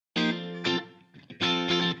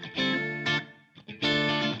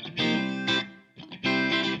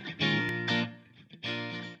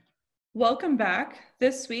Welcome back.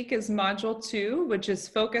 This week is Module 2, which is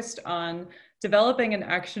focused on developing an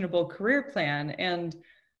actionable career plan. And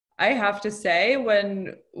I have to say,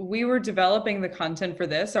 when we were developing the content for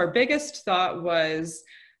this, our biggest thought was,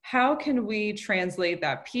 how can we translate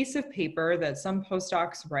that piece of paper that some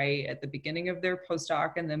postdocs write at the beginning of their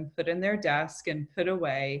postdoc and then put in their desk and put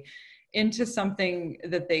away into something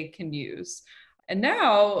that they can use? And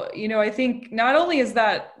now, I think not only is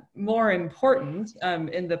that more important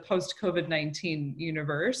in the post-COVID-19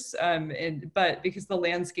 universe, but because the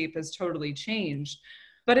landscape has totally changed,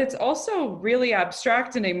 but it's also really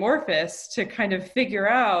abstract and amorphous to kind of figure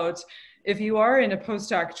out, if you are in a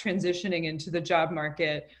postdoc transitioning into the job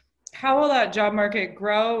market, how will that job market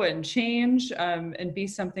grow and change and be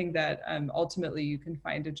something that ultimately you can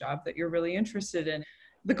find a job that you're really interested in.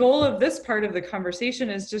 The goal of this part of the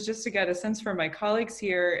conversation is just to get a sense from my colleagues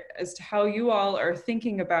here as to how you all are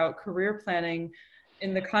thinking about career planning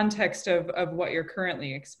in the context of what you're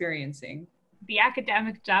currently experiencing. The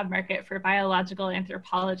academic job market for biological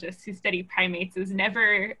anthropologists who study primates is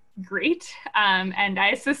never great. And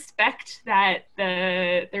I suspect that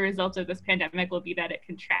the result of this pandemic will be that it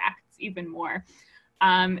contracts even more.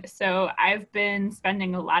 So I've been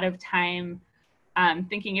spending a lot of time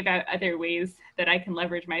thinking about other ways that I can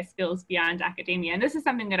leverage my skills beyond academia. And this is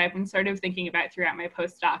something that I've been sort of thinking about throughout my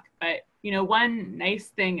postdoc. But, one nice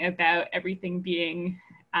thing about everything being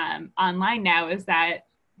online now is that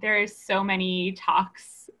there's so many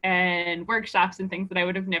talks and workshops and things that I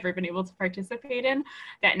would have never been able to participate in,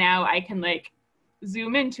 that now I can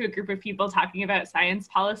zoom into a group of people talking about science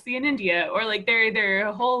policy in India, or there are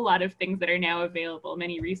a whole lot of things that are now available,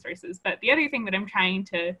 many resources. But the other thing that I'm trying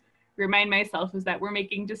to remind myself is that we're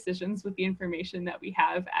making decisions with the information that we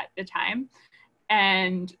have at the time.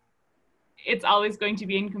 And it's always going to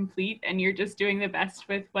be incomplete, and you're just doing the best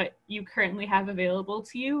with what you currently have available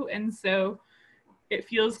to you. And so it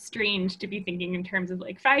feels strange to be thinking in terms of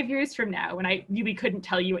 5 years from now, when I really couldn't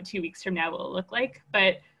tell you what 2 weeks from now will look like.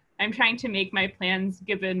 But I'm trying to make my plans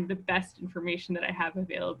given the best information that I have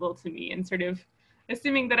available to me, and sort of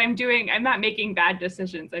assuming that I'm not making bad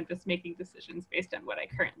decisions. I'm just making decisions based on what I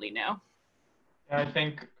currently know. I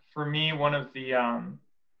think for me, one of the,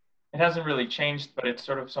 it hasn't really changed, but it's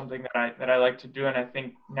sort of something that I like to do. And I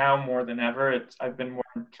think now more than ever, I've been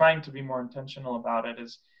trying to be more intentional about it.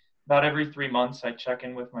 Is about every 3 months, I check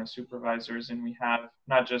in with my supervisors, and we have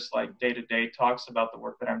not just day-to-day talks about the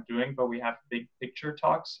work that I'm doing, but we have big picture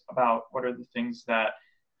talks about what are the things that,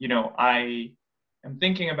 I am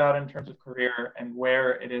thinking about in terms of career and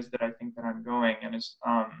where it is that I think that I'm going. And it's,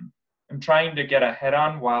 I'm trying to get ahead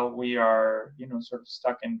on while we are, sort of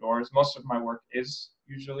stuck indoors. Most of my work is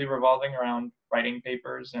usually revolving around writing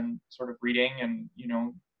papers and sort of reading and,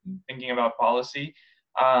 thinking about policy.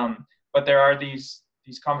 But there are these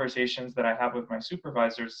conversations that I have with my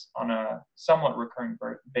supervisors on a somewhat recurring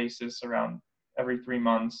basis around every 3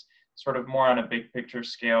 months, sort of more on a big picture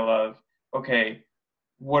scale of, okay,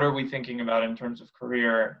 what are we thinking about in terms of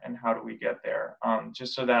career and how do we get there?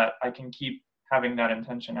 Just so that I can keep having that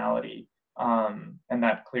intentionality and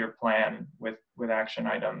that clear plan with action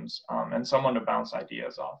items and someone to bounce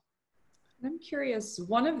ideas off. I'm curious,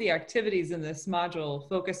 one of the activities in this module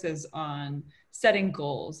focuses on setting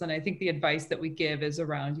goals. And I think the advice that we give is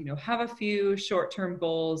around, have a few short-term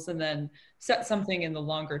goals and then set something in the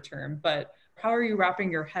longer term. But how are you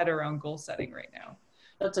wrapping your head around goal setting right now?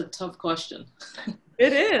 That's a tough question.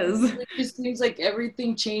 It is. It just seems like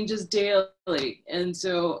everything changes daily. And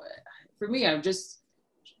so for me, I've just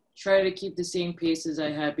tried to keep the same pace as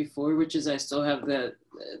I had before, which is I still have the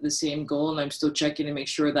same goal, and I'm still checking to make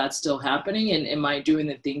sure that's still happening. And am I doing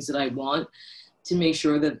the things that I want to make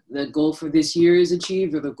sure that the goal for this year is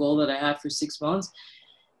achieved, or the goal that I have for 6 months?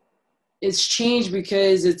 It's changed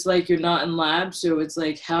because it's you're not in lab. So it's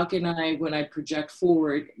how can I, when I project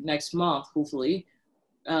forward next month, hopefully,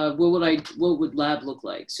 what would lab look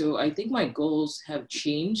like? So I think my goals have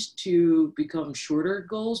changed to become shorter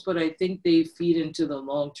goals, but I think they feed into the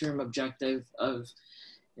long-term objective of,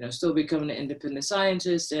 still becoming an independent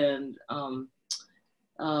scientist and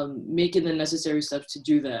making the necessary steps to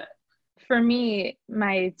do that. For me,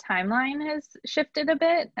 my timeline has shifted a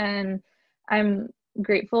bit, and I'm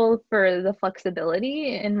grateful for the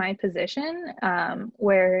flexibility in my position,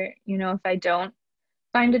 where, if I don't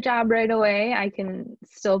find a job right away, I can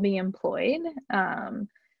still be employed. And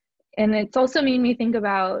it's also made me think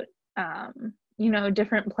about,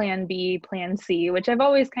 different plan B, plan C, which I've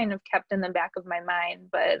always kind of kept in the back of my mind,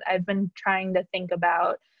 but I've been trying to think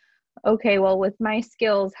about, okay, well, with my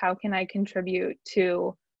skills, how can I contribute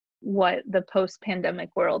to what the post-pandemic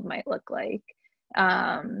world might look like,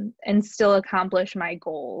 and still accomplish my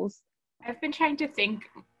goals I've been trying to think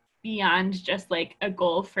beyond just like a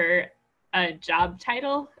goal for a job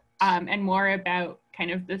title, and more about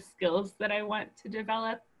kind of the skills that I want to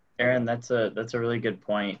develop. Erin, that's a really good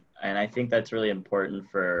point, and I think that's really important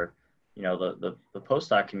for the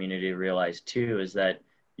postdoc community to realize too, is that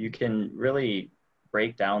you can really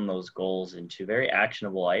break down those goals into very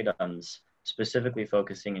actionable items, specifically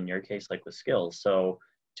focusing in your case like with skills. So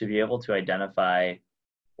to be able to identify,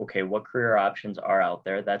 okay, what career options are out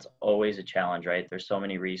there? That's always a challenge, right? There's so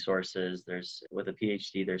many resources. With a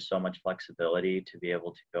PhD, there's so much flexibility to be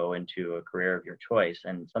able to go into a career of your choice.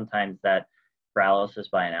 And sometimes that paralysis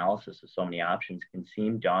by analysis of so many options can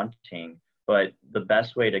seem daunting. But the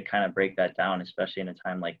best way to kind of break that down, especially in a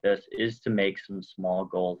time like this, is to make some small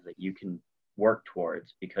goals that you can work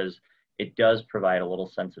towards, because it does provide a little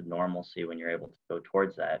sense of normalcy when you're able to go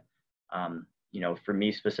towards that. For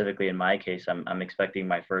me specifically, in my case, I'm expecting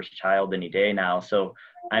my first child any day now. So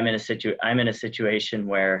I'm in a situation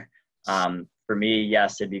where, for me,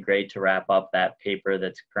 yes, it'd be great to wrap up that paper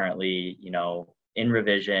that's currently, in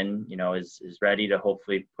revision, is ready to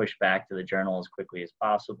hopefully push back to the journal as quickly as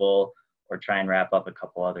possible, or try and wrap up a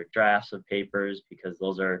couple other drafts of papers, because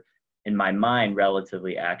those are, in my mind,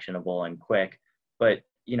 relatively actionable and quick. But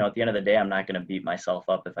at the end of the day, I'm not going to beat myself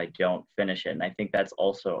up if I don't finish it. And I think that's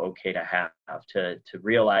also okay to have, to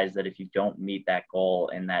realize that if you don't meet that goal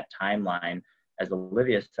in that timeline, as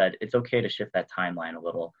Olivia said, it's okay to shift that timeline a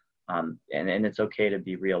little. And it's okay to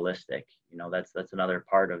be realistic. That's another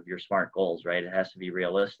part of your SMART goals, right? It has to be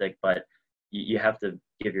realistic, but you have to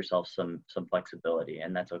give yourself some flexibility,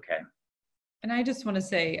 and that's okay. And I just want to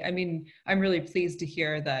say, I mean, I'm really pleased to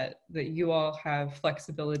hear that you all have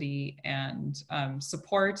flexibility and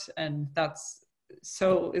support, and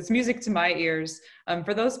it's music to my ears.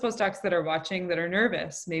 For those postdocs that are watching that are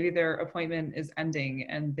nervous, maybe their appointment is ending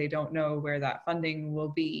and they don't know where that funding will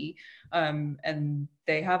be, and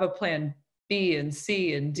they have a plan B and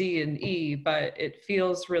C and D and E, but it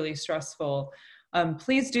feels really stressful.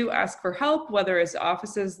 Please do ask for help, whether it's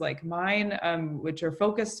offices like mine, which are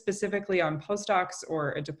focused specifically on postdocs,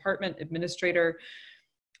 or a department administrator.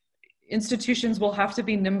 Institutions will have to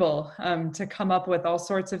be nimble to come up with all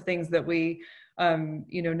sorts of things that we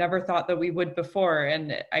never thought that we would before.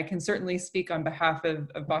 And I can certainly speak on behalf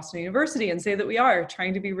of Boston University and say that we are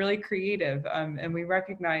trying to be really creative, and we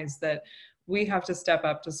recognize that we have to step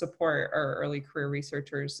up to support our early career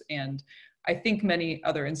researchers. And I think many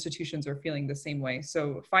other institutions are feeling the same way.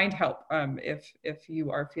 So find help if you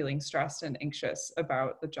are feeling stressed and anxious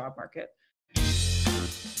about the job market.